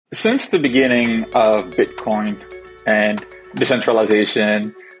Since the beginning of Bitcoin and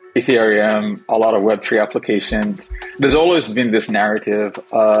decentralization, Ethereum, a lot of Web3 applications, there's always been this narrative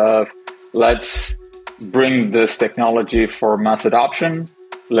of let's bring this technology for mass adoption,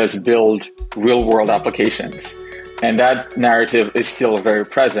 let's build real world applications. And that narrative is still very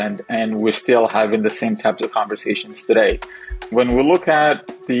present, and we're still having the same types of conversations today. When we look at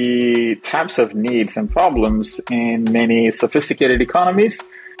the types of needs and problems in many sophisticated economies,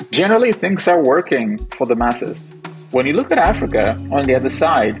 generally things are working for the masses. When you look at Africa, on the other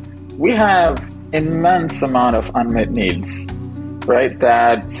side, we have immense amount of unmet needs, right?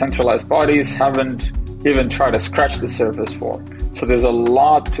 That centralized bodies haven't even tried to scratch the surface for. So there's a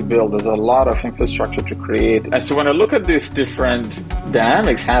lot to build. There's a lot of infrastructure to create. And so when I look at these different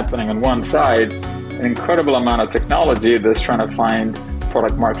dynamics happening on one side, an incredible amount of technology that's trying to find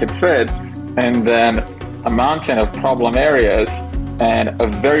product market fit, and then a mountain of problem areas and a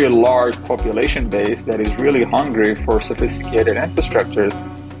very large population base that is really hungry for sophisticated infrastructures,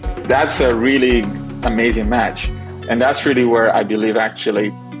 that's a really amazing match. And that's really where I believe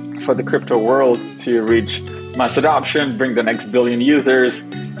actually for the crypto world to reach mass adoption, bring the next billion users,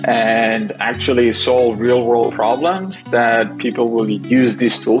 and actually solve real world problems that people will use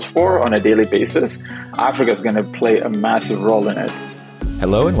these tools for on a daily basis, Africa is going to play a massive role in it.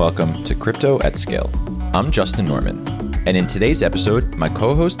 Hello and welcome to Crypto at Scale. I'm Justin Norman. And in today's episode, my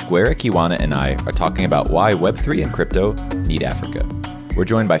co-host Gwera Kiwana and I are talking about why Web3 and crypto need Africa. We're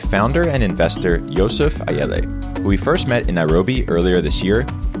joined by founder and investor Yoseph Ayele, who we first met in Nairobi earlier this year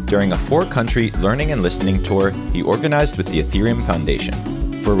during a 4-country learning and listening tour he organized with the Ethereum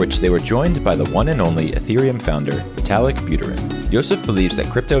Foundation, for which they were joined by the one and only Ethereum founder, Vitalik Buterin. Yoseph believes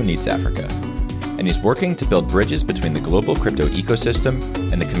that crypto needs Africa, and he's working to build bridges between the global crypto ecosystem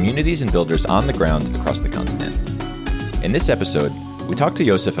and the communities and builders on the ground across the continent. In this episode, we talk to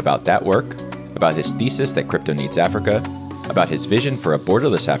Yoseph about that work, about his thesis that crypto needs Africa, about his vision for a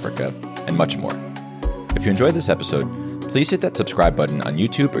borderless Africa, and much more. If you enjoyed this episode, please hit that subscribe button on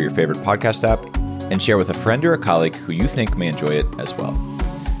YouTube or your favorite podcast app, and share with a friend or a colleague who you think may enjoy it as well.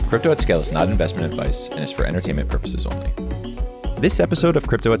 Crypto at Scale is not investment advice and is for entertainment purposes only. This episode of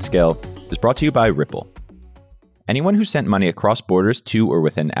Crypto at Scale is brought to you by Ripple. Anyone who sent money across borders to or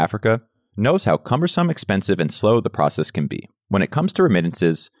within Africa knows how cumbersome, expensive, and slow the process can be. When it comes to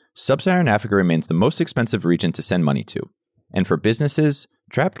remittances, Sub-Saharan Africa remains the most expensive region to send money to. And for businesses,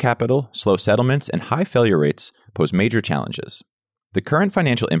 trapped capital, slow settlements, and high failure rates pose major challenges. The current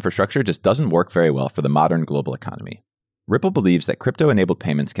financial infrastructure just doesn't work very well for the modern global economy. Ripple believes that crypto-enabled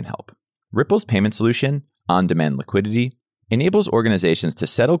payments can help. Ripple's payment solution, on-demand liquidity, enables organizations to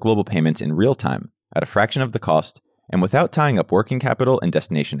settle global payments in real time at a fraction of the cost and without tying up working capital and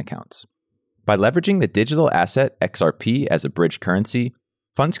destination accounts. By leveraging the digital asset XRP as a bridge currency,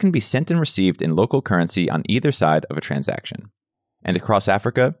 funds can be sent and received in local currency on either side of a transaction. And across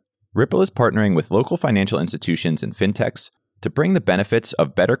Africa, Ripple is partnering with local financial institutions and fintechs to bring the benefits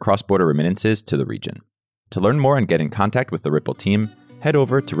of better cross-border remittances to the region. To learn more and get in contact with the Ripple team, head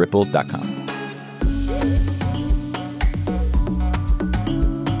over to ripple.com.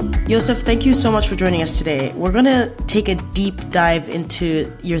 Yoseph, thank you so much for joining us today. We're going to take a deep dive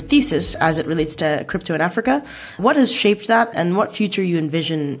into your thesis as it relates to crypto in Africa. What has shaped that and what future you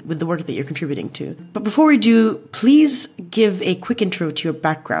envision with the work that you're contributing to? But before we do, please give a quick intro to your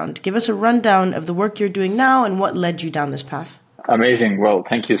background. Give us a rundown of the work you're doing now and what led you down this path. Amazing. Well,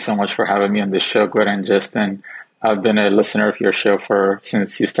 thank you so much for having me on this show, Gwera and Justin. I've been a listener of your show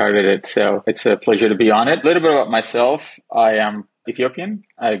since you started it, so it's a pleasure to be on it. A little bit about myself. I am Ethiopian.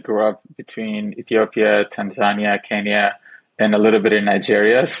 I grew up between Ethiopia, Tanzania, Kenya, and a little bit in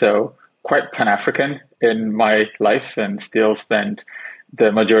Nigeria. So quite Pan-African in my life and still spend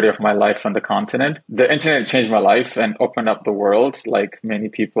the majority of my life on the continent. The internet changed my life and opened up the world like many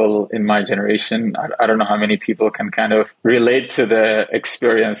people in my generation. I don't know how many people can kind of relate to the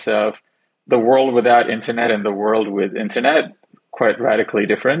experience of the world without internet and the world with internet. Quite radically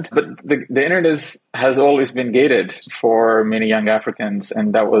different. But the internet has always been gated for many young Africans,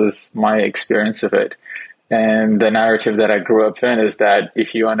 and that was my experience of it. And the narrative that I grew up in is that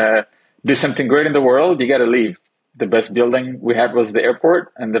if you want to do something great in the world, you got to leave. The best building we had was the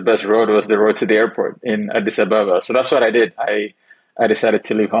airport, and the best road was the road to the airport in Addis Ababa. So that's what I did. I decided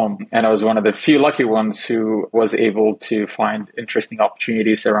to leave home, and I was one of the few lucky ones who was able to find interesting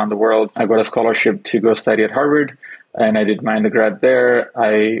opportunities around the world. I got a scholarship to go study at Harvard, and I did my undergrad there.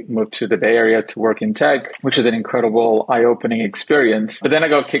 I moved to the Bay Area to work in tech, which was an incredible eye-opening experience. But then I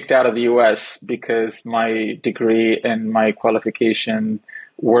got kicked out of the US because my degree and my qualification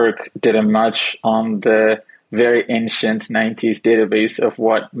work didn't match on the very ancient 90s database of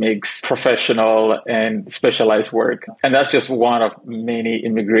what makes professional and specialized work. And that's just one of many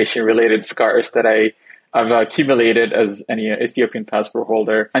immigration related scars that I've accumulated as an Ethiopian passport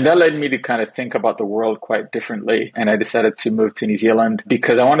holder. And that led me to kind of think about the world quite differently. And I decided to move to New Zealand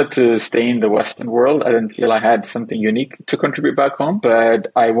because I wanted to stay in the Western world. I didn't feel I had something unique to contribute back home,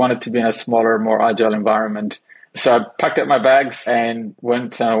 but I wanted to be in a smaller, more agile environment. So I packed up my bags and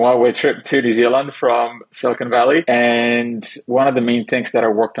went on a one-way trip to New Zealand from Silicon Valley. And one of the main things that I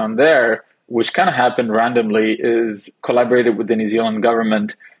worked on there, which kind of happened randomly, is collaborated with the New Zealand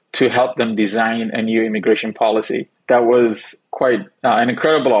government to help them design a new immigration policy. That was quite an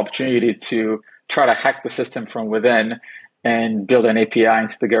incredible opportunity to try to hack the system from within and build an API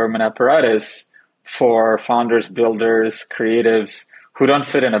into the government apparatus for founders, builders, creatives who don't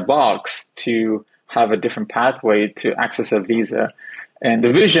fit in a box to have a different pathway to access a visa. And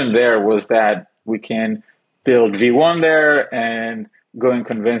the vision there was that we can build V1 there and go and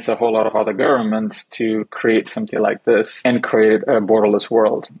convince a whole lot of other governments to create something like this and create a borderless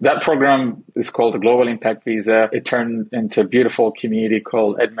world. That program is called the Global Impact Visa. It turned into a beautiful community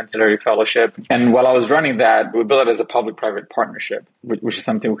called Edmund Hillary Fellowship. And while I was running that, we built it as a public-private partnership, which is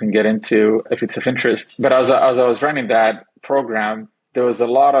something we can get into if it's of interest. But as I was running that program, there was a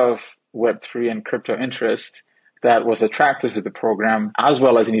lot of Web3 and crypto interest that was attractive to the program, as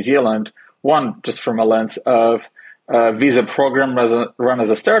well as New Zealand. One, just from a lens of visa program run as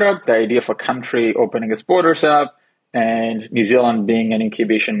a startup, the idea of a country opening its borders up, and New Zealand being an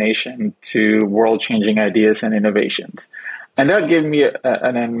incubation nation to world-changing ideas and innovations. And that gave me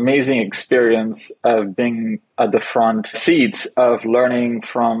an amazing experience of being at the front seats of learning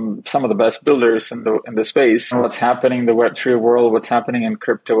from some of the best builders in the space, what's happening in the Web3 world, what's happening in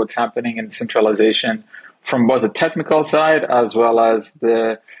crypto, what's happening in decentralization, from both the technical side as well as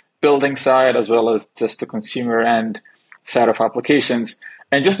the building side, as well as just the consumer end side of applications.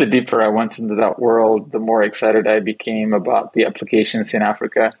 And just the deeper I went into that world, the more excited I became about the applications in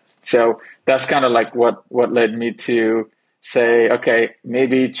Africa. So that's kind of like what led me to say, okay,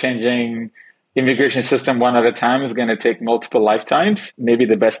 maybe changing immigration system one at a time is going to take multiple lifetimes. Maybe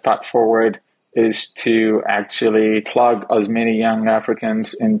the best path forward is to actually plug as many young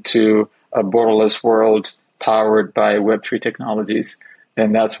Africans into a borderless world powered by Web3 technologies.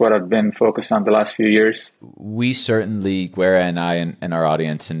 And that's what I've been focused on the last few years. We certainly, Guerra and I and our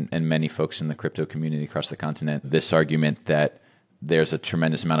audience and many folks in the crypto community across the continent, this argument that there's a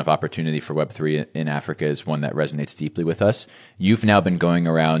tremendous amount of opportunity for Web3 in Africa is one that resonates deeply with us. You've now been going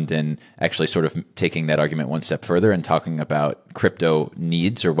around and actually sort of taking that argument one step further and talking about crypto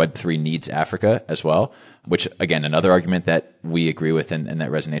needs, or Web3 needs Africa as well, which, again, another argument that we agree with and that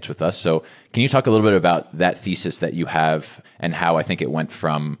resonates with us. So can you talk a little bit about that thesis that you have and how I think it went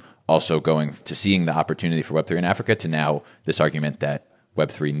from also going to seeing the opportunity for Web3 in Africa to now this argument that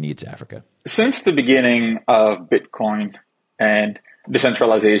Web3 needs Africa? Since the beginning of Bitcoin and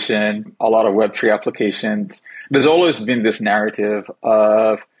decentralization, a lot of Web3 applications, there's always been this narrative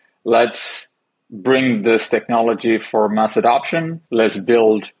of let's bring this technology for mass adoption, let's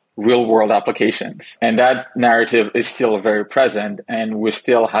build real world applications. And that narrative is still very present, and we're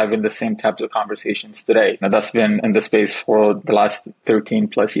still having the same types of conversations today. Now, that's been in the space for the last 13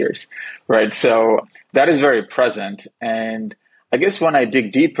 plus years, right? So that is very present. And I guess when I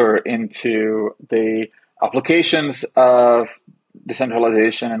dig deeper into the applications of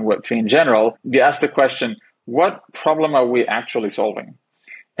decentralization and Web3 in general, you ask the question, what problem are we actually solving?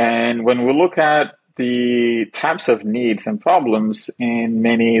 And when we look at the types of needs and problems in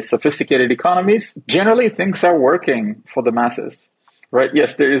many sophisticated economies, generally things are working for the masses, right?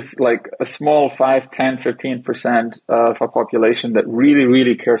 Yes, there is like a small 5, 10, 15% of a population that really,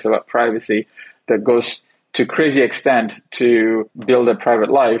 really cares about privacy, that goes to crazy extent to build a private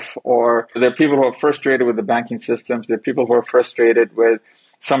life. Or there are people who are frustrated with the banking systems. There are people who are frustrated with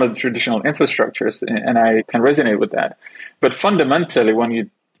some of the traditional infrastructures, and I can resonate with that. But fundamentally, when you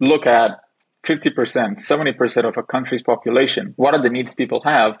look at 50%, 70% of a country's population, what are the needs people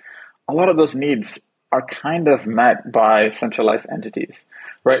have? A lot of those needs are kind of met by centralized entities,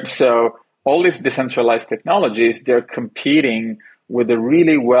 right? So all these decentralized technologies, they're competing with the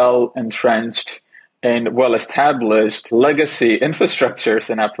really well-entrenched and well-established legacy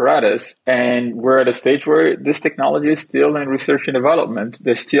infrastructures and apparatus. And we're at a stage where this technology is still in research and development.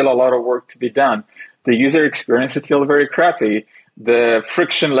 There's still a lot of work to be done. The user experience is still very crappy. The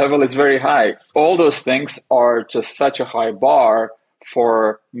friction level is very high. All those things are just such a high bar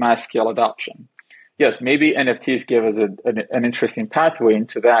for mass scale adoption. Yes, maybe NFTs give us an interesting pathway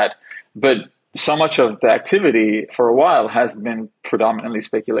into that, but so much of the activity for a while has been predominantly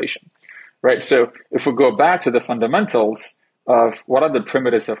speculation. right? So if we go back to the fundamentals of what are the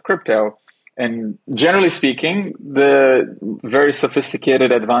primitives of crypto, and generally speaking, the very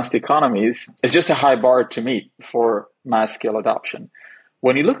sophisticated advanced economies is just a high bar to meet for mass scale adoption.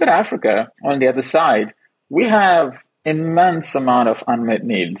 When you look at Africa on the other side, we have immense amount of unmet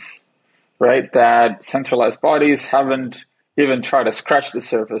needs, right? That centralized bodies haven't even tried to scratch the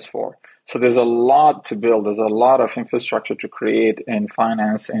surface for. So there's a lot to build. There's a lot of infrastructure to create in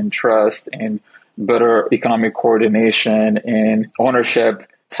finance and trust and better economic coordination and ownership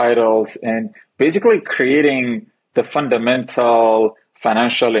titles and basically creating the fundamental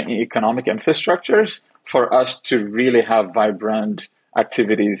financial and economic infrastructures for us to really have vibrant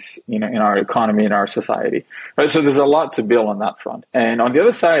activities, in our economy, in our society. Right? So there's a lot to build on that front. And on the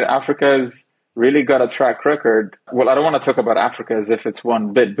other side, Africa's really got a track record. Well, I don't want to talk about Africa as if it's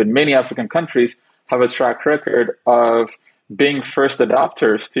one bit, but many African countries have a track record of being first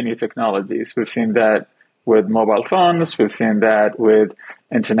adopters to new technologies. We've seen that with mobile phones. We've seen that with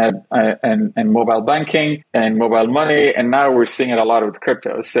internet and mobile banking and mobile money. And now we're seeing it a lot with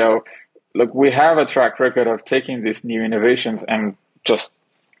crypto. So look, we have a track record of taking these new innovations and just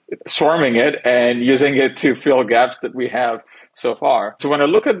swarming it and using it to fill gaps that we have so far. So when I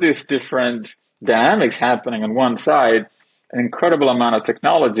look at these different dynamics happening on one side, an incredible amount of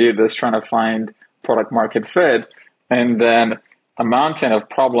technology that's trying to find product market fit, and then a mountain of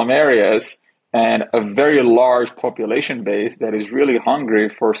problem areas and a very large population base that is really hungry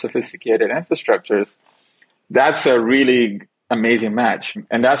for sophisticated infrastructures, that's a really amazing match.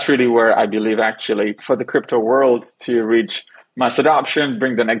 And that's really where I believe actually for the crypto world to reach mass adoption,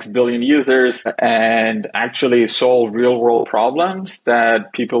 bring the next billion users, and actually solve real world problems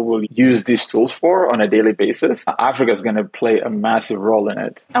that people will use these tools for on a daily basis, Africa is going to play a massive role in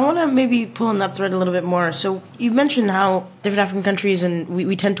it. I want to maybe pull on that thread a little bit more. So you mentioned how different African countries and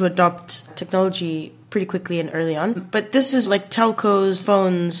we tend to adopt technology pretty quickly and early on. But this is like telcos,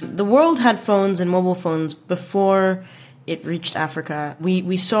 phones. The world had phones and mobile phones before it reached Africa.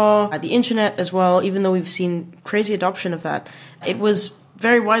 We saw the internet as well, even though we've seen crazy adoption of that. It was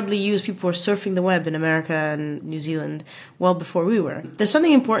very widely used. People were surfing the web in America and New Zealand well before we were. There's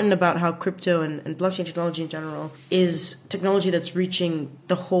something important about how crypto and blockchain technology in general is technology that's reaching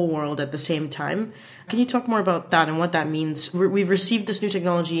the whole world at the same time. Can you talk more about that and what that means? We've received this new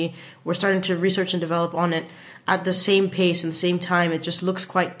technology. We're starting to research and develop on it at the same pace and the same time. It just looks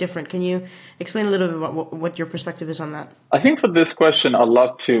quite different. Can you explain a little bit about what your perspective is on that? I think for this question, I'd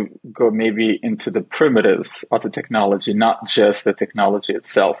love to go maybe into the primitives of the technology, not just the technology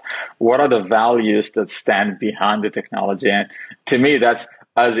itself. What are the values that stand behind the technology? And to me, that's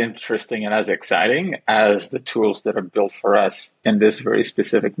as interesting and as exciting as the tools that are built for us in this very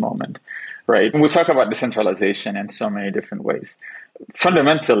specific moment, right? We talk about decentralization in so many different ways.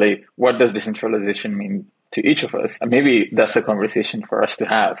 Fundamentally, what does decentralization mean to each of us? And maybe that's a conversation for us to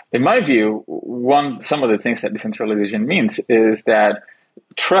have. In my view, some of the things that decentralization means is that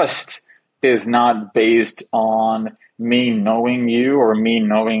trust is not based on me knowing you or me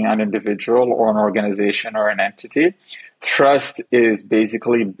knowing an individual or an organization or an entity. Trust is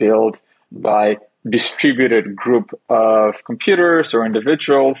basically built by distributed group of computers or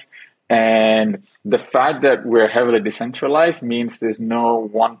individuals. And the fact that we're heavily decentralized means there's no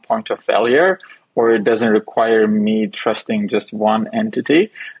one point of failure, or it doesn't require me trusting just one entity.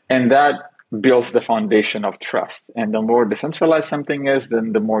 And that builds the foundation of trust. And the more decentralized something is,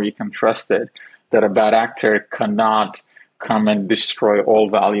 then the more you can trust it, that a bad actor cannot come and destroy all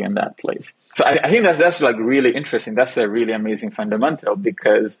value in that place. So I think that's like really interesting. That's a really amazing fundamental,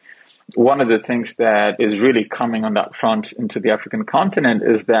 because one of the things that is really coming on that front into the African continent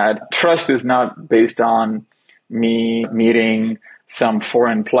is that trust is not based on me meeting some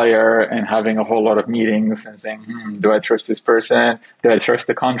foreign player and having a whole lot of meetings and saying, do I trust this person? Do I trust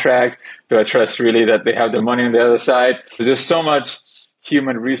the contract? Do I trust really that they have the money on the other side? There's just so much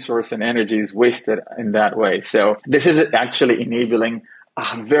human resource and energy is wasted in that way. So this is actually enabling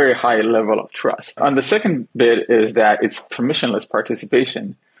a very high level of trust. And the second bit is that it's permissionless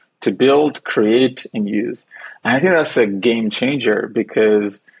participation to build, create, and use. And I think that's a game changer,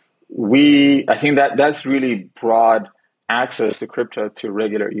 because I think that's really broad access to crypto to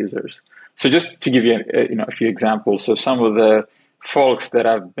regular users. So just to give you a few examples. So some of the folks that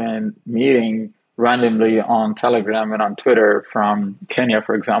I've been meeting randomly on Telegram and on Twitter from Kenya,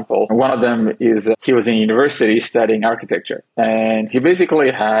 for example, one of them is he was in university studying architecture, and he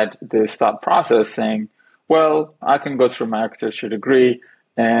basically had this thought process saying, well, I can go through my architecture degree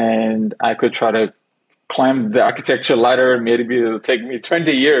and I could try to climbed the architecture ladder. Maybe it'll take me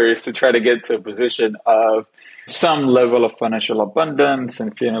 20 years to try to get to a position of some level of financial abundance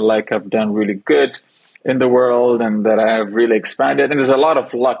and feeling like I've done really good in the world and that I have really expanded. And there's a lot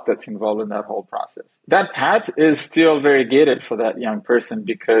of luck that's involved in that whole process. That path is still very gated for that young person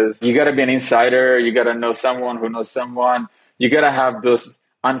because you got to be an insider. You got to know someone who knows someone. You got to have those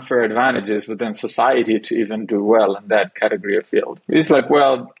unfair advantages within society to even do well in that category of field. It's like,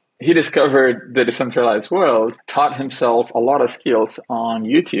 well, he discovered the decentralized world, taught himself a lot of skills on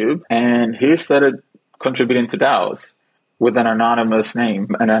YouTube, and he started contributing to DAOs with an anonymous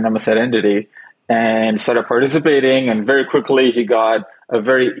name, an anonymous identity, and started participating. And very quickly, he got a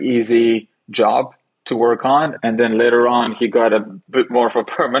very easy job to work on. And then later on, he got a bit more of a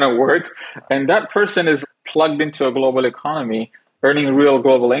permanent work. And that person is plugged into a global economy, earning real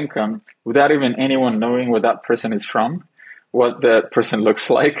global income without even anyone knowing where that person is from, what that person looks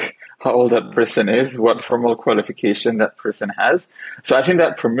like, how old that person is, what formal qualification that person has. So I think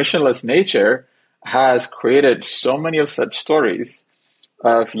that permissionless nature has created so many of such stories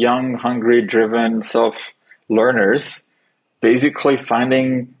of young, hungry, driven self-learners basically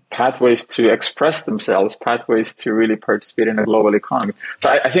finding pathways to express themselves, pathways to really participate in a global economy. So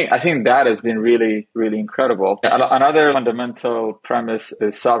I think that has been really, really incredible. Another fundamental premise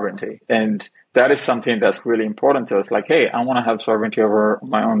is sovereignty. And that is something that's really important to us. Like, hey, I want to have sovereignty over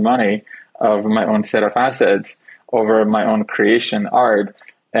my own money, over my own set of assets, over my own creation, art.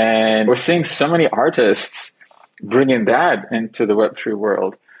 And we're seeing so many artists bringing that into the Web3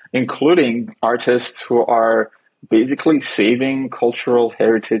 world, including artists who are basically saving cultural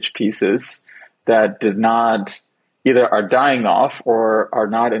heritage pieces that did not either are dying off or are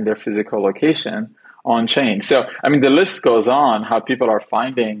not in their physical location on chain. So, I mean, the list goes on how people are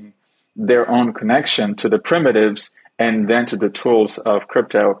finding their own connection to the primitives and then to the tools of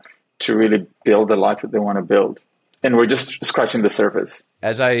crypto to really build the life that they want to build. And we're just scratching the surface.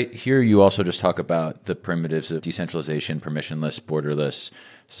 As I hear you also just talk about the primitives of decentralization, permissionless, borderless,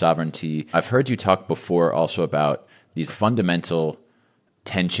 sovereignty, I've heard you talk before also about these fundamental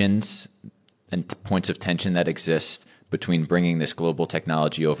tensions and points of tension that exist between bringing this global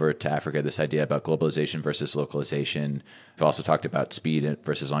technology over to Africa, this idea about globalization versus localization. I've also talked about speed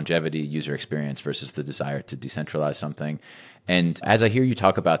versus longevity, user experience versus the desire to decentralize something. And as I hear you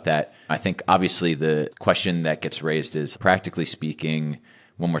talk about that, I think obviously the question that gets raised is, practically speaking,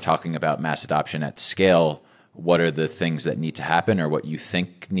 when we're talking about mass adoption at scale, what are the things that need to happen or what you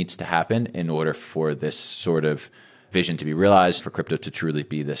think needs to happen in order for this sort of vision to be realized, for crypto to truly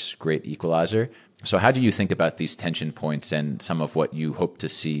be this great equalizer? So how do you think about these tension points and some of what you hope to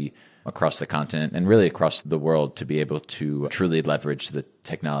see across the continent and really across the world to be able to truly leverage the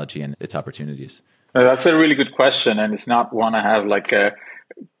technology and its opportunities? That's a really good question, and it's not one I have like a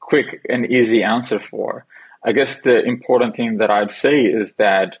quick and easy answer for. I guess the important thing that I'd say is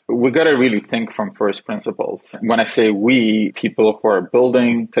that we got to really think from first principles. When I say we, people who are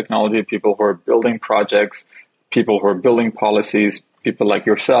building technology, people who are building projects, people who are building policies, people like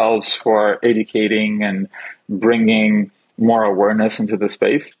yourselves who are educating and bringing more awareness into the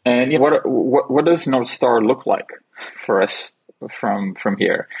space. And what does North Star look like for us from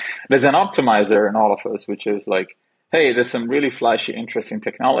here? There's an optimizer in all of us, which is like, hey, there's some really flashy, interesting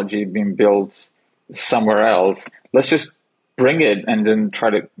technology being built somewhere else. Let's just bring it and then try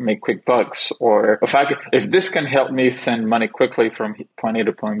to make quick bucks. Or if this can help me send money quickly from point A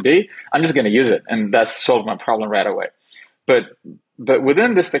to point B, I'm just going to use it. And that's solved my problem right away. But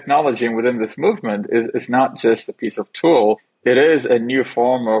within this technology and within this movement, it's not just a piece of tool. It is a new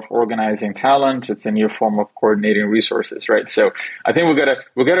form of organizing talent. It's a new form of coordinating resources, right? So I think we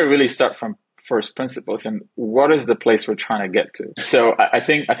gotta really start from first principles and what is the place we're trying to get to. So I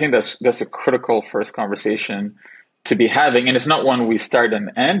think that's a critical first conversation to be having, and it's not one we start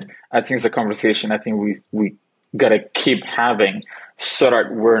and end. I think it's a conversation I think we gotta keep having so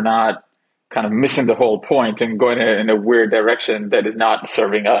that we're not kind of missing the whole point and going in a weird direction that is not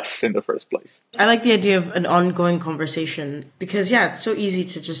serving us in the first place. I like the idea of an ongoing conversation because, yeah, it's so easy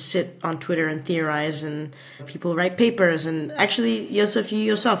to just sit on Twitter and theorize, and people write papers. And actually, Yoseph, you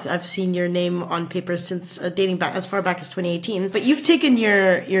yourself, I've seen your name on papers since dating back as far back as 2018. But you've taken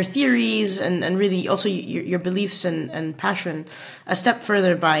your theories and really also your beliefs and passion a step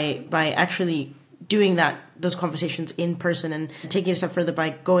further by actually doing those conversations in person and taking a step further by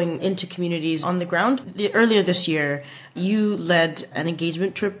going into communities on the ground. Earlier this year, you led an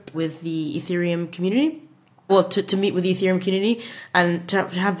engagement trip with the Ethereum community. well, to meet with the Ethereum community and to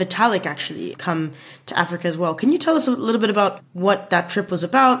have Vitalik actually come to Africa as well. Can you tell us a little bit about what that trip was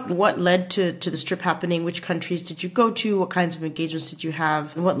about? What led to this trip happening? Which countries did you go to? What kinds of engagements did you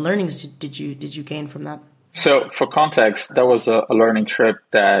have? And what learnings did you gain from that? So for context, that was a learning trip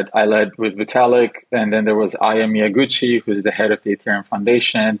that I led with Vitalik. And then there was Ayele, who's the head of the Ethereum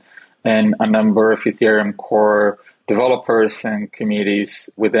Foundation, and a number of Ethereum core developers and communities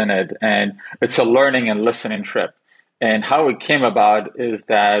within it. And it's a learning and listening trip. And how it came about is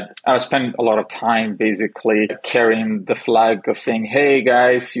that I spent a lot of time basically carrying the flag of saying, hey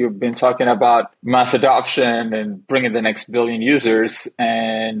guys, you've been talking about mass adoption and bringing the next billion users.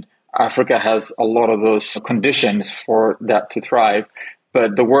 And Africa has a lot of those conditions for that to thrive.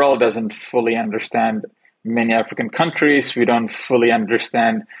 But the world doesn't fully understand many African countries. We don't fully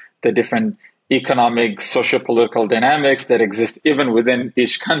understand the different economic, socio-political dynamics that exist even within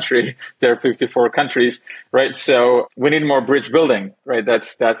each country. There are 54 countries, right? So we need more bridge building, right?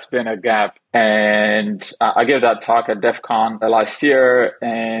 That's been a gap. And I gave that talk at DEF CON last year,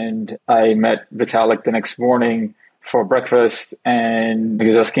 and I met Vitalik the next morning for breakfast, and he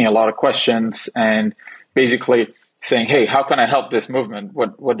was asking a lot of questions and basically saying, hey, how can I help this movement?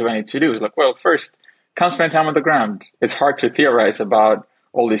 What do I need to do? He's like, well, first, come spend time on the ground. It's hard to theorize about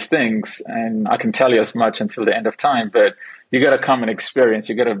all these things, and I can tell you as much until the end of time, but you got to come and experience.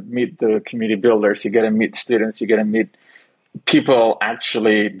 You got to meet the community builders. You got to meet students. You got to meet people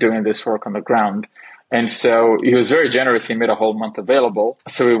actually doing this work on the ground. And so he was very generous. He made a whole month available.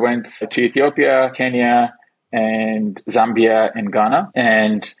 So we went to Ethiopia, Kenya, and Zambia and Ghana.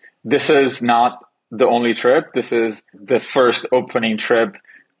 And this is not the only trip. This is the first opening trip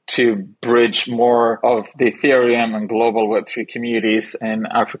to bridge more of the Ethereum and global Web3 communities and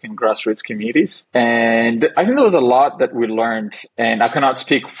African grassroots communities. And I think there was a lot that we learned, and I cannot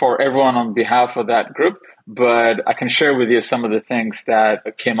speak for everyone on behalf of that group, but I can share with you some of the things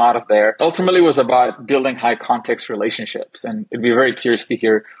that came out of there. Ultimately, it was about building high context relationships, and it'd be very curious to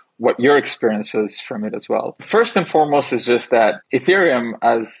hear what your experience was from it as well. First and foremost is just that Ethereum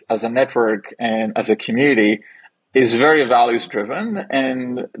as a network and as a community is very values driven,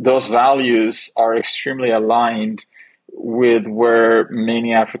 and those values are extremely aligned with where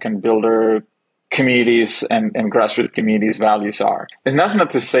many African builder communities and grassroots communities values are. And that's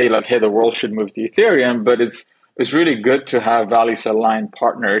not to say like, hey, the world should move to Ethereum, but it's really good to have values aligned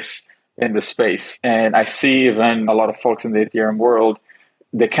partners in the space. And I see even a lot of folks in the Ethereum world,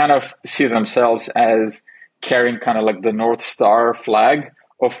 they kind of see themselves as carrying kind of like the North Star flag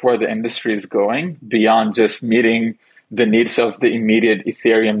of where the industry is going beyond just meeting the needs of the immediate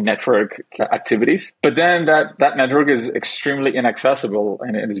Ethereum network activities. But then that network is extremely inaccessible,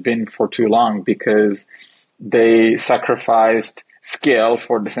 and it has been for too long because they sacrificed scale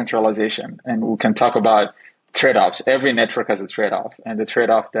for decentralization. And we can talk about trade-offs. Every network has a trade-off. And the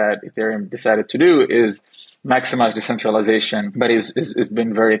trade-off that Ethereum decided to do is maximize decentralization, but it's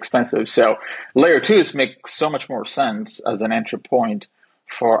been very expensive. So layer twos make so much more sense as an entry point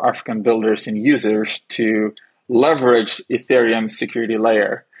for African builders and users to leverage Ethereum's security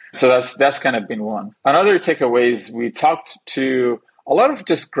layer. So that's kind of been one. Another takeaway is we talked to a lot of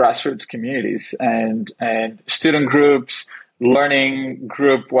just grassroots communities and student groups, learning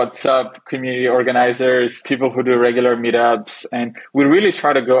group, WhatsApp, community organizers, people who do regular meetups. And we really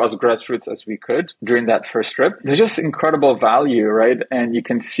try to go as grassroots as we could during that first trip. There's just incredible value, right? And you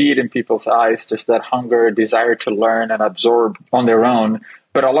can see it in people's eyes, just that hunger, desire to learn and absorb on their own.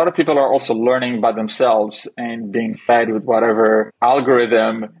 But a lot of people are also learning by themselves and being fed with whatever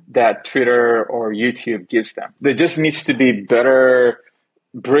algorithm that Twitter or YouTube gives them. There just needs to be better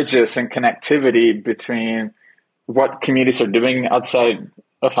bridges and connectivity between what communities are doing outside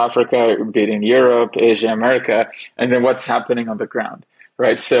of Africa, be it in Europe, Asia, America, and then what's happening on the ground,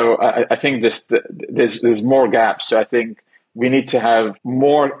 right? So I think just there's more gaps. So I think we need to have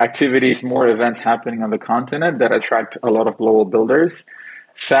more activities, more events happening on the continent that attract a lot of global builders.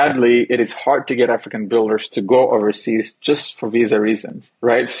 Sadly, it is hard to get African builders to go overseas just for visa reasons,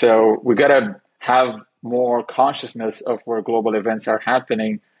 right? So we got to have more consciousness of where global events are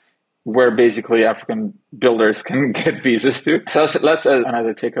happening, where basically African builders can get visas to. So that's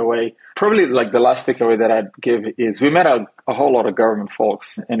another takeaway. Probably like the last takeaway that I'd give is we met a whole lot of government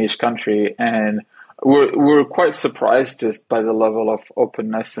folks in each country, and we're quite surprised just by the level of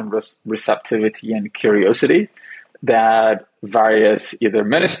openness and receptivity and curiosity that various either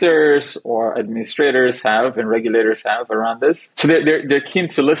ministers or administrators have and regulators have around this. So they're keen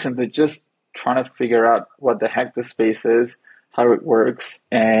to listen. They're just trying to figure out what the heck the space is, how it works,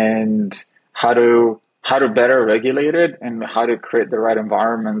 and how to how to better regulate it and how to create the right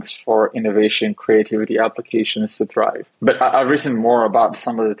environments for innovation, creativity, applications to thrive. But I've written more about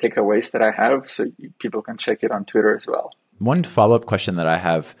some of the takeaways that I have, so people can check it on Twitter as well. One follow-up question that I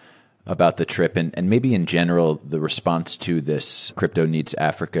have about the trip and maybe in general, the response to this Crypto Needs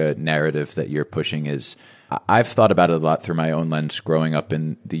Africa narrative that you're pushing is, I've thought about it a lot through my own lens growing up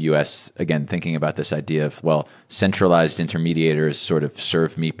in the US, again, thinking about this idea of, well, centralized intermediators sort of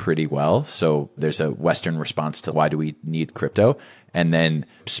serve me pretty well. So there's a Western response to why do we need crypto? And then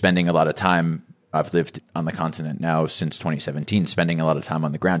spending a lot of time, I've lived on the continent now since 2017, spending a lot of time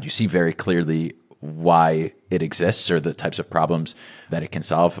on the ground, you see very clearly why it exists or the types of problems that it can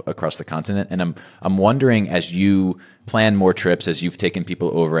solve across the continent. And I'm wondering, as you plan more trips, as you've taken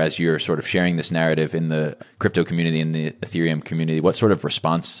people over, as you're sort of sharing this narrative in the crypto community, in the Ethereum community, what sort of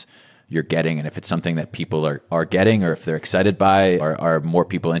response you're getting, and if it's something that people are getting, or if they're excited by, are more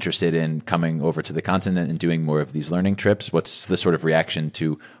people interested in coming over to the continent and doing more of these learning trips? What's the sort of reaction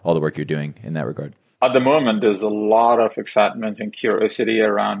to all the work you're doing in that regard? At the moment, there's a lot of excitement and curiosity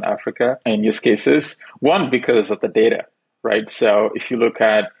around Africa and use cases. One, because of the data, right? So if you look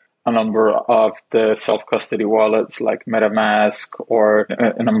at a number of the self-custody wallets like MetaMask or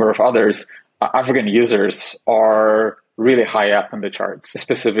a number of others, African users are really high up in the charts,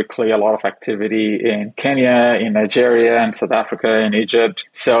 specifically a lot of activity in Kenya, in Nigeria, and South Africa, and Egypt.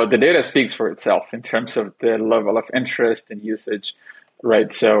 So the data speaks for itself in terms of the level of interest and usage,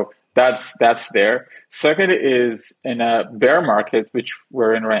 right? So that's there. Second is in a bear market, which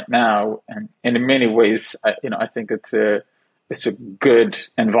we're in right now, and in many ways, I think it's a good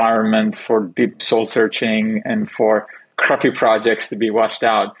environment for deep soul searching and for crappy projects to be washed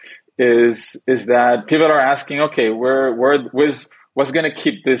out. Is that people are asking, okay, what's going to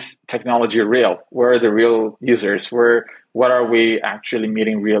keep this technology real? Where are the real users? What are we actually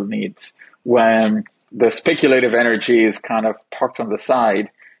meeting real needs? When the speculative energy is kind of parked on the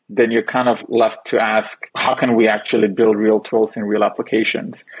side, then you're kind of left to ask, how can we actually build real tools and real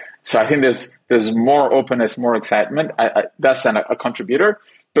applications? So I think there's more openness, more excitement. That's a contributor.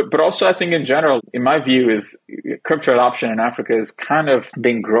 But also I think in general, in my view, is crypto adoption in Africa has kind of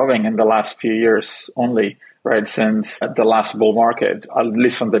been growing in the last few years only, right? Since the last bull market, at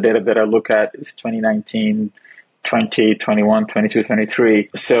least from the data that I look at, is 2019, 20, 21, 22, 23.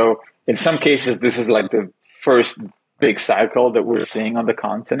 So in some cases, this is like the first big cycle that we're seeing on the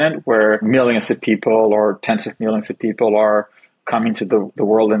continent where millions of people or tens of millions of people are coming to the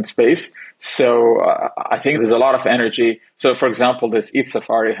world in space. So I think there's a lot of energy. So for example, this Eat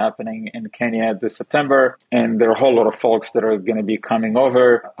Safari happening in Kenya this September, and there are a whole lot of folks that are going to be coming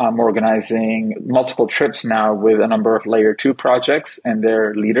over. I'm organizing multiple trips now with a number of layer 2 projects and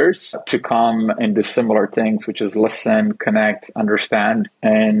their leaders to come and do similar things, which is listen, connect, understand,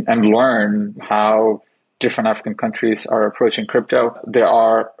 and learn how different African countries are approaching crypto. There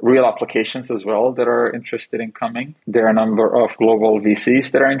are real applications as well that are interested in coming. There are a number of global VCs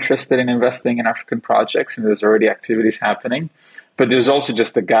that are interested in investing in African projects, and there's already activities happening. But there's also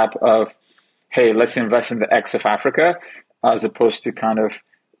just the gap of, hey, let's invest in the X of Africa, as opposed to kind of,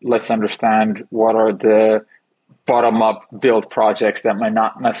 let's understand what are the bottom-up build projects that might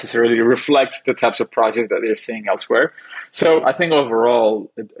not necessarily reflect the types of projects that they're seeing elsewhere. So I think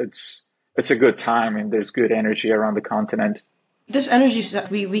overall, it's a good time and there's good energy around the continent. This energy,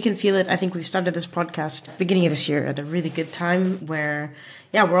 we can feel it. I think we started this podcast beginning of this year at a really good time where,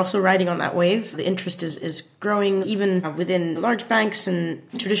 we're also riding on that wave. The interest is growing even within large banks and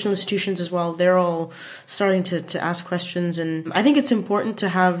traditional institutions as well. They're all starting to ask questions. And I think it's important to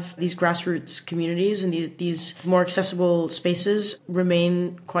have these grassroots communities and these more accessible spaces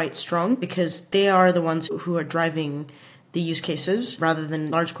remain quite strong because they are the ones who are driving the use cases rather than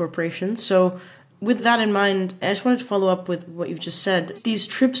large corporations. So with that in mind, I just wanted to follow up with what you've just said. These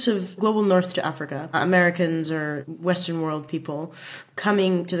trips of global north to Africa, Americans or Western world people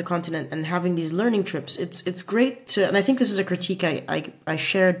coming to the continent and having these learning trips, it's great to, and I think this is a critique I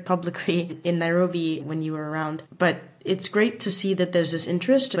shared publicly in Nairobi when you were around, but it's great to see that there's this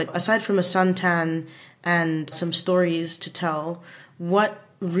interest. But aside from a suntan and some stories to tell, what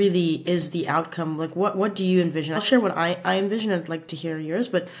really is the outcome? Like, what do you envision? I'll share what I envision. I'd like to hear yours,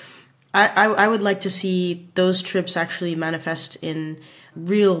 but I would like to see those trips actually manifest in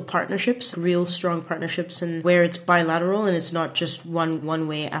real partnerships, real strong partnerships, and where it's bilateral and it's not just one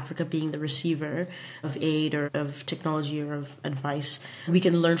way, Africa being the receiver of aid or of technology or of advice. We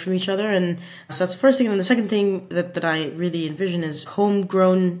can learn from each other. And so that's the first thing. And the second thing that I really envision is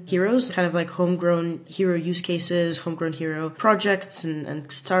homegrown heroes, kind of like homegrown hero use cases, homegrown hero projects and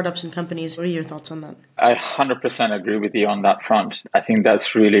startups and companies. What are your thoughts on that? I 100% agree with you on that front. I think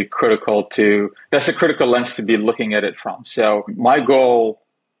that's really that's a critical lens to be looking at it from. So my goal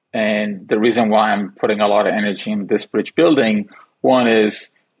and the reason why I'm putting a lot of energy in this bridge building, one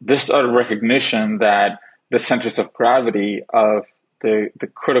is this sort of recognition that the centers of gravity of the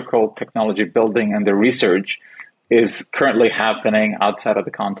critical technology building and the research is currently happening outside of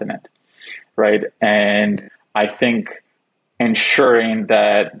the continent, right? And I think ensuring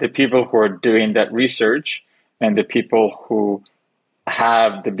that the people who are doing that research and the people who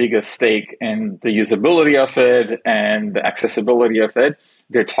have the biggest stake in the usability of it and the accessibility of it,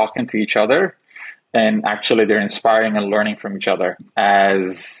 they're talking to each other, and actually they're inspiring and learning from each other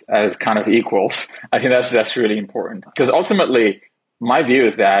as kind of equals. I think that's really important, because ultimately my view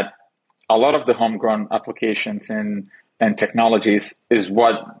is that a lot of the homegrown applications and technologies is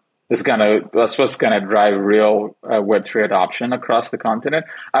what's gonna drive real Web3 adoption across the continent.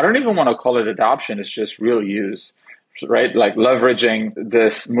 I don't even want to call it adoption; it's just real use, right? Like leveraging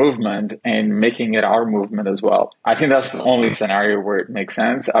this movement and making it our movement as well. I think that's the only scenario where it makes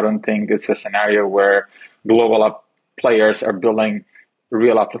sense. I don't think it's a scenario where global players are building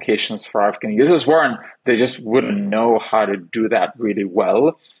real applications for African users, where they just wouldn't know how to do that really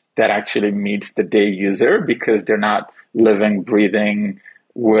well. That actually meets the day user, because they're not living, breathing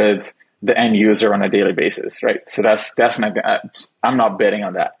with the end user on a daily basis, right? So that's not, I'm not betting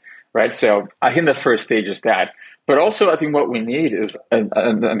on that, right? So I think the first stage is that. But also I think what we need is in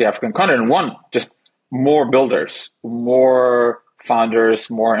the African continent, one, just more builders, more founders,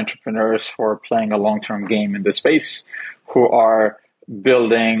 more entrepreneurs who are playing a long-term game in the space, who are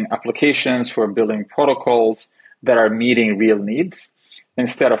building applications, who are building protocols that are meeting real needs,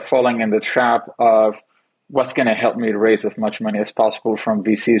 instead of falling in the trap of what's going to help me to raise as much money as possible from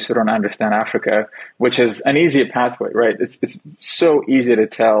VCs who don't understand Africa, which is an easy pathway, right? It's so easy to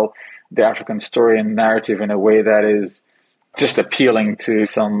tell the African story and narrative in a way that is just appealing to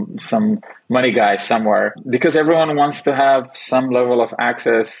some money guy somewhere, because everyone wants to have some level of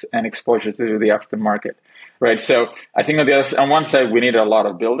access and exposure to the African market, right? So I think on one side, we need a lot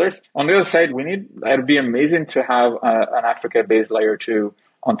of builders. On the other side, it'd be amazing to have an Africa-based layer 2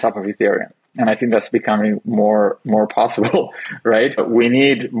 on top of Ethereum. And I think that's becoming more possible, right? We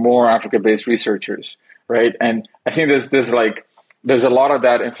need more Africa-based researchers, right? And I think there's a lot of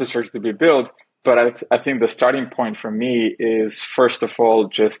that infrastructure to be built. But I think the starting point for me is, first of all,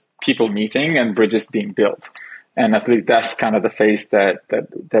 just people meeting and bridges being built. And I think that's kind of the phase that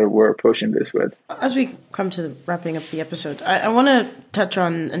we're approaching this with. As we come to wrapping up the episode, I want to touch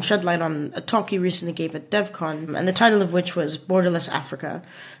on and shed light on a talk you recently gave at DevCon, and the title of which was Borderless Africa.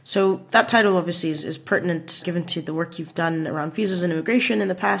 So that title obviously is pertinent given to the work you've done around visas and immigration in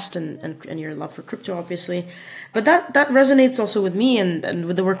the past, and your love for crypto, obviously. But that resonates also with me and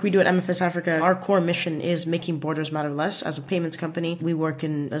with the work we do at MFS Africa. Our core mission is making borders matter less. As a payments company, we work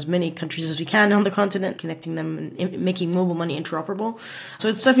in as many countries as we can on the continent, connecting them and making mobile money interoperable. So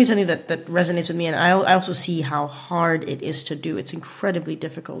it's definitely something that resonates with me. And I also see how hard it is to do. It's incredibly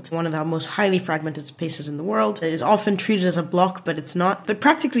difficult. One of the most highly fragmented spaces in the world. It is often treated as a block, but it's not. But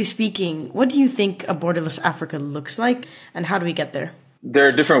practically speaking, what do you think a borderless Africa looks like, and how do we get there? There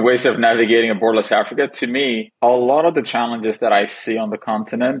are different ways of navigating a borderless Africa. To me, a lot of the challenges that I see on the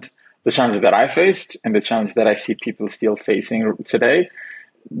continent, the challenges that I faced and the challenges that I see people still facing today,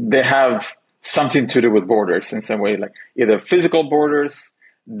 they have something to do with borders in some way, like either physical borders,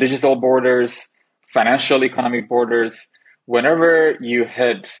 digital borders, financial economic borders. Whenever you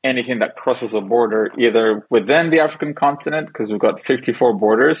hit anything that crosses a border, either within the African continent, because we've got 54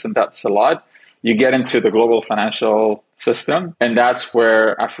 borders and that's a lot, you get into the global financial system. And that's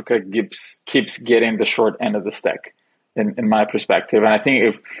where Africa keeps getting the short end of the stick, in my perspective. And I think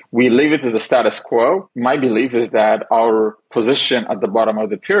if we leave it to the status quo, my belief is that our position at the bottom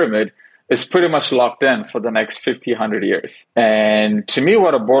of the pyramid is pretty much locked in for the next 50, 100 years. And to me,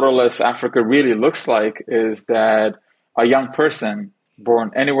 what a borderless Africa really looks like is that a young person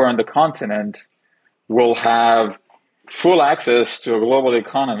born anywhere on the continent will have full access to a global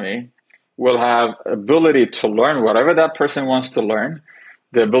economy, will have ability to learn whatever that person wants to learn,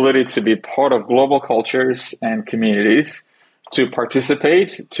 the ability to be part of global cultures and communities, to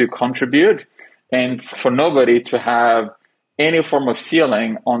participate, to contribute, and for nobody to have any form of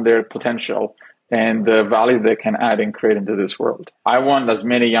ceiling on their potential and the value they can add and create into this world. I want as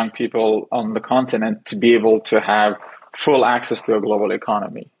many young people on the continent to be able to have full access to a global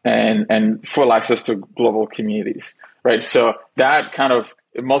economy and full access to global communities, right? So that kind of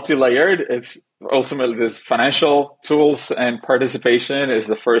multi-layered, it's ultimately this financial tools and participation is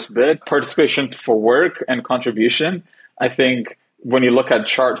the first bit. Participation for work and contribution, I think when you look at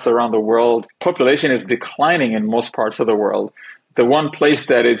charts around the world, population is declining in most parts of the world. The one place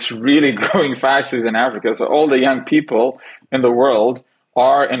that it's really growing fast is in Africa. So all the young people in the world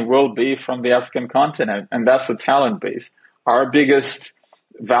are and will be from the African continent, and that's the talent base. Our biggest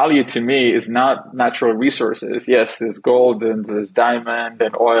value to me is not natural resources. Yes, there's gold and there's diamond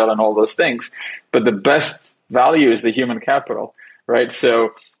and oil and all those things, but the best value is the human capital, right? So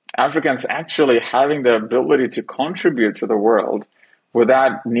Africans actually having the ability to contribute to the world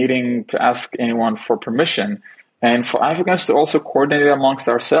without needing to ask anyone for permission, and for Africans to also coordinate amongst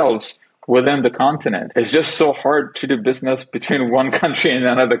ourselves within the continent. It's just so hard to do business between one country and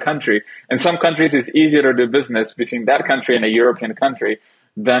another country. In some countries, it's easier to do business between that country and a European country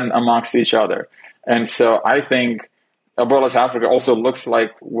than amongst each other. And so I think a borderless Africa also looks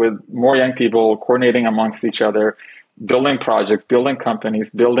like with more young people coordinating amongst each other, building projects, building companies,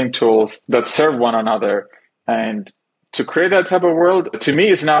 building tools that serve one another. And to create that type of world, to me,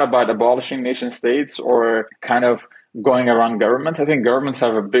 it's not about abolishing nation states or kind of going around governments. I think governments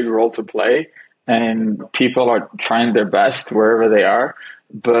have a big role to play, and people are trying their best wherever they are.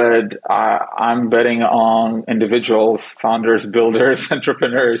 But I'm betting on individuals, founders, builders,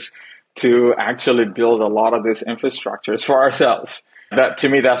 entrepreneurs to actually build a lot of these infrastructures for ourselves. That, to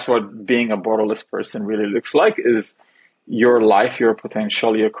me, that's what being a borderless person really looks like, is your life, your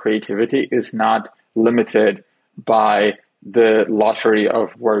potential, your creativity is not limited by the lottery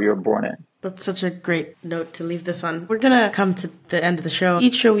of where you're born in. That's such a great note to leave this on. We're going to come to the end of the show.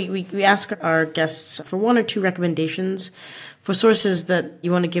 Each show, we ask our guests for 1 or 2 recommendations for sources that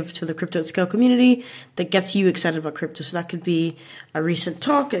you want to give to the Crypto at Scale community that gets you excited about crypto. So that could be a recent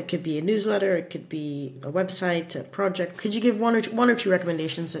talk, it could be a newsletter, it could be a website, a project. Could you give one or two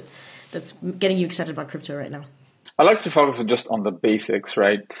recommendations that's getting you excited about crypto right now? I like to focus just on the basics,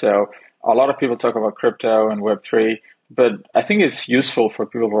 right? So a lot of people talk about crypto and Web3, but I think it's useful for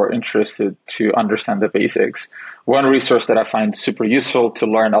people who are interested to understand the basics. One resource that I find super useful to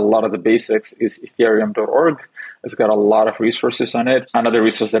learn a lot of the basics is ethereum.org. It's got a lot of resources on it. Another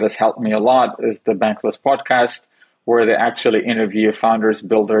resource that has helped me a lot is the Bankless podcast, where they actually interview founders,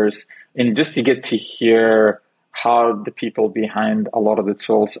 builders, and just to get to hear how the people behind a lot of the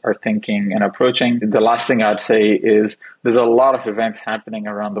tools are thinking and approaching. The last thing I'd say is there's a lot of events happening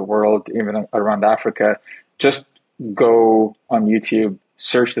around the world, even around Africa. Just go on YouTube,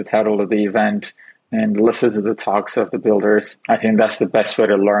 search the title of the event, and listen to the talks of the builders. I think that's the best way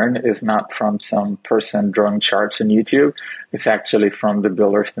to learn, is not from some person drawing charts on YouTube. It's actually from the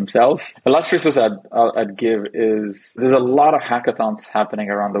builders themselves. The last resource I'd give is there's a lot of hackathons happening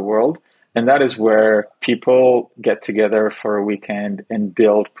around the world. And that is where people get together for a weekend and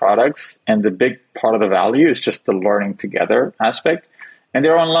build products. And the big part of the value is just the learning together aspect. And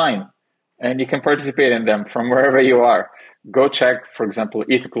they're online, and you can participate in them from wherever you are. Go check, for example,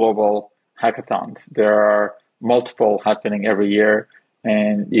 ETH Global hackathons. There are multiple happening every year,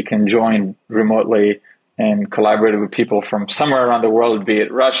 and you can join remotely and collaborate with people from somewhere around the world, be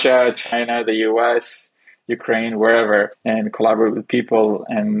it Russia, China, the US, Ukraine, wherever, and collaborate with people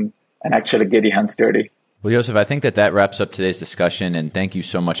and actually get your hands dirty. Well, Yoseph, I think that wraps up today's discussion, and thank you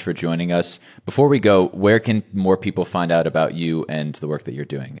so much for joining us. Before we go, where can more people find out about you and the work that you're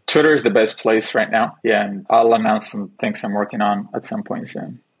doing? Twitter is the best place right now. Yeah, and I'll announce some things I'm working on at some point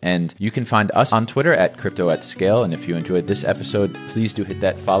soon. And you can find us on Twitter at Crypto at Scale. And if you enjoyed this episode, please do hit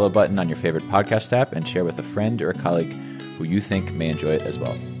that follow button on your favorite podcast app and share with a friend or a colleague who you think may enjoy it as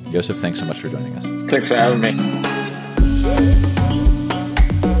well. Yoseph, thanks so much for joining us. Thanks for having me.